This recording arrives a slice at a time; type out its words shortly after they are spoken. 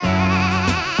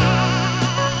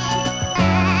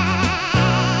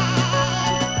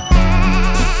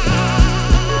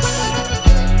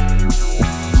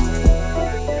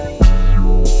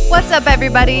What's up,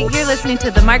 everybody? You're listening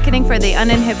to the Marketing for the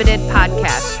Uninhibited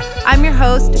podcast. I'm your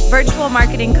host, virtual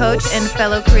marketing coach, and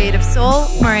fellow creative soul,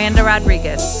 Miranda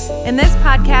Rodriguez. In this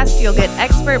podcast, you'll get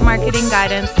expert marketing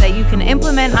guidance that you can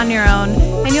implement on your own,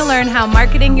 and you'll learn how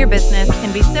marketing your business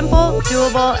can be simple,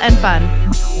 doable, and fun.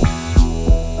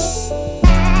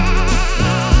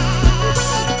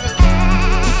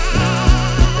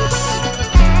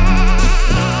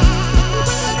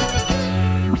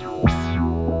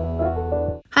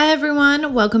 Hi,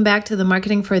 everyone. Welcome back to the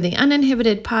Marketing for the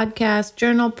Uninhibited podcast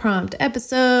journal prompt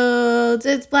episodes.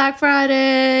 It's Black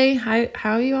Friday.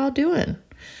 How are you all doing?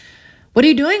 What are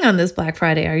you doing on this Black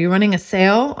Friday? Are you running a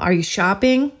sale? Are you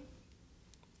shopping?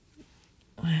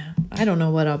 I don't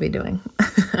know what I'll be doing.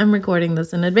 I'm recording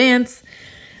this in advance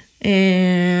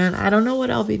and I don't know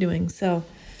what I'll be doing. So,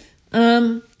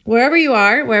 wherever you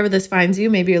are, wherever this finds you,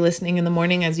 maybe you're listening in the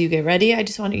morning as you get ready. I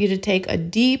just want you to take a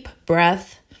deep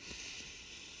breath.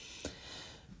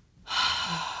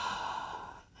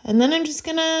 And then I'm just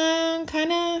gonna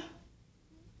kind of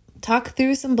talk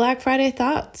through some Black Friday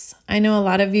thoughts. I know a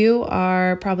lot of you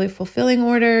are probably fulfilling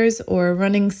orders or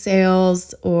running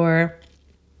sales, or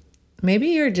maybe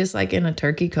you're just like in a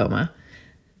turkey coma.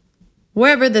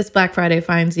 Wherever this Black Friday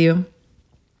finds you,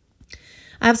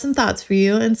 I have some thoughts for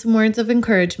you and some words of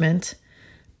encouragement.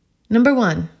 Number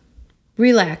 1,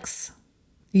 relax.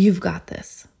 You've got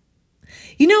this.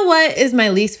 You know what is my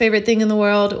least favorite thing in the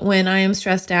world? When I am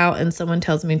stressed out and someone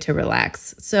tells me to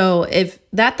relax. So if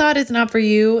that thought is not for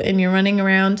you and you're running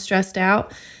around stressed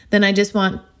out, then I just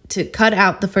want to cut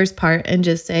out the first part and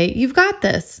just say, you've got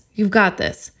this. You've got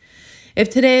this. If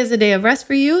today is a day of rest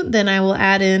for you, then I will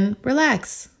add in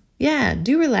relax. Yeah,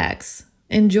 do relax.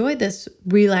 Enjoy this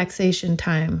relaxation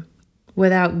time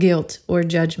without guilt or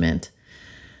judgment.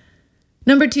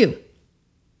 Number 2,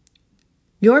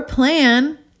 your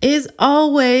plan is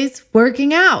always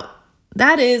working out.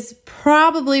 That is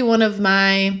probably one of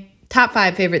my top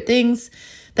 5 favorite things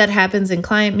that happens in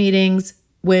client meetings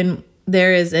when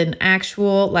there is an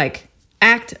actual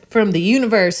act from the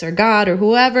universe or God or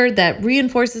whoever that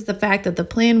reinforces the fact that the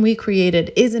plan we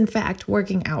created is in fact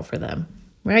working out for them,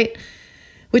 right?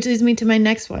 Which leads me to my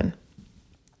next one.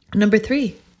 Number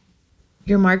 3,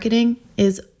 your marketing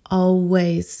is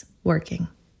always working.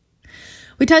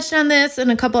 We touched on this in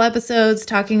a couple episodes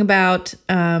talking about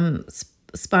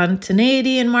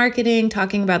spontaneity in marketing,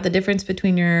 talking about the difference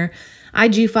between your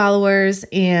IG followers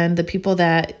and the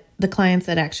clients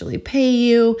that actually pay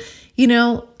you.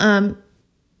 Your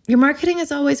marketing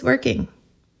is always working.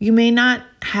 You may not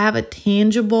have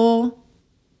tangible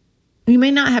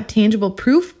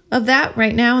proof of that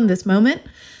right now in this moment,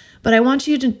 but I want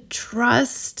you to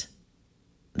trust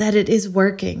that it is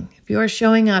working. If you are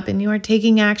showing up and you are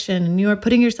taking action and you are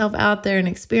putting yourself out there and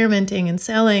experimenting and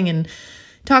selling and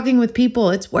talking with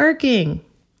people, it's working.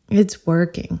 It's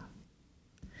working.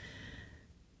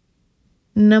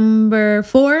 Number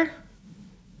 4,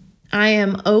 I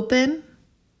am open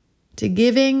to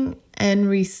giving and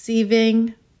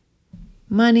receiving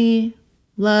money,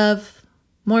 love,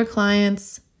 more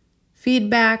clients,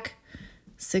 feedback,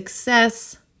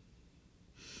 success,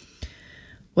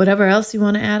 whatever else you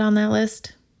want to add on that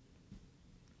list.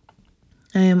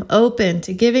 I am open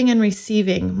to giving and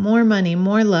receiving more money,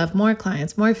 more love, more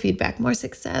clients, more feedback, more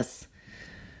success,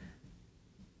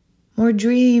 more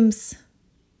dreams,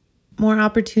 more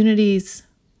opportunities,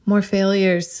 more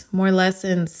failures, more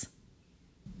lessons.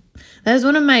 That is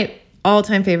one of my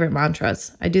all-time favorite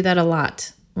mantras. I do that a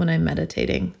lot when I'm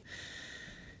meditating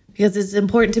because it's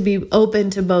important to be open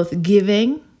to both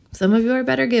giving. Some of you are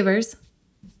better givers,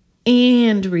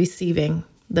 and receiving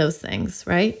those things,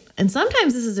 right? And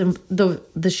sometimes this is in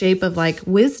the shape of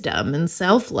wisdom and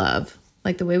self-love,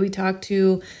 like the way we talk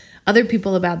to other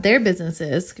people about their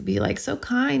businesses could be so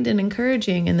kind and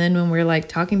encouraging. And then when we're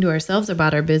talking to ourselves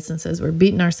about our businesses, we're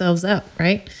beating ourselves up,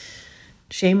 right?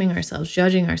 Shaming ourselves,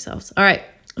 judging ourselves. All right.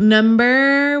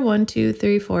 Number 1, 2,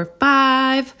 3, 4,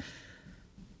 5.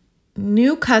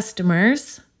 New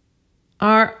customers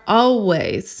are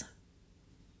always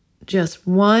just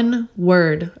one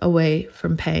word away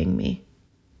from paying me.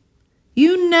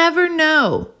 You never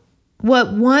know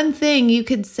what one thing you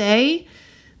could say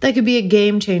that could be a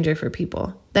game changer for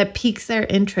people, that piques their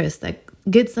interest, that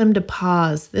gets them to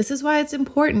pause. This is why it's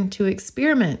important to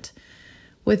experiment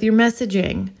with your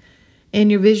messaging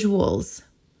and your visuals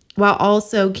while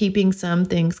also keeping some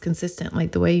things consistent,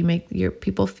 like the way you make your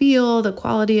people feel, the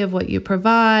quality of what you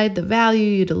provide, the value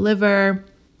you deliver,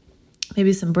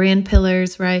 maybe some brand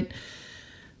pillars, right?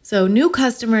 So new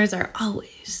customers are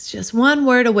always just one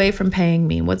word away from paying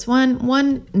me. What's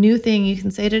one new thing you can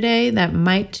say today that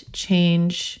might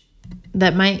change,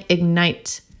 that might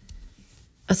ignite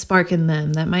a spark in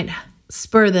them that might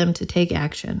spur them to take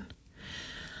action.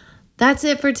 That's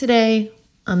it for today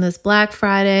on this Black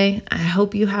Friday. I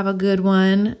hope you have a good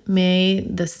one. May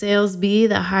the sales be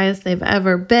the highest they've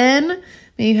ever been.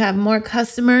 May you have more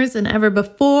customers than ever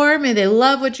before. May they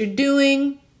love what you're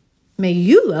doing. May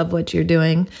you love what you're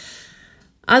doing.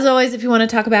 As always, if you want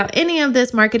to talk about any of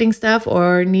this marketing stuff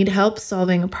or need help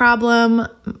solving a problem,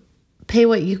 Pay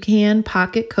What You Can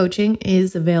Pocket Coaching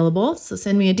is available. So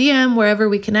send me a DM wherever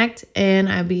we connect, and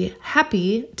I'd be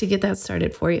happy to get that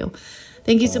started for you.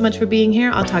 Thank you so much for being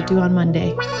here. I'll talk to you on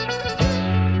Monday.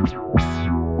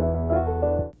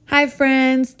 Hi,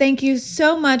 friends. Thank you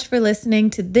so much for listening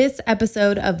to this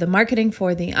episode of the Marketing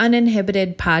for the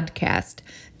Uninhibited podcast.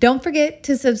 Don't forget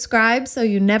to subscribe so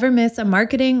you never miss a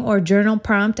marketing or journal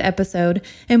prompt episode,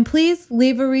 and please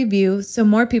leave a review so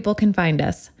more people can find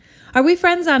us. Are we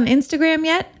friends on Instagram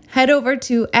yet? Head over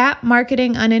to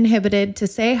 @marketinguninhibited to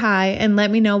say hi and let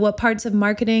me know what parts of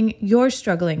marketing you're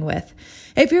struggling with.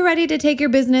 If you're ready to take your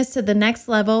business to the next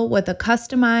level with a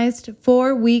customized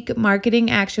 4-week marketing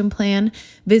action plan,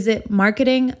 visit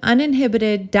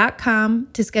marketinguninhibited.com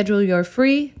to schedule your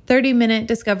free 30-minute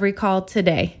discovery call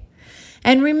today.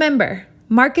 And remember,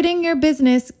 marketing your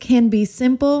business can be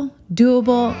simple,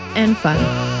 doable, and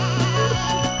fun.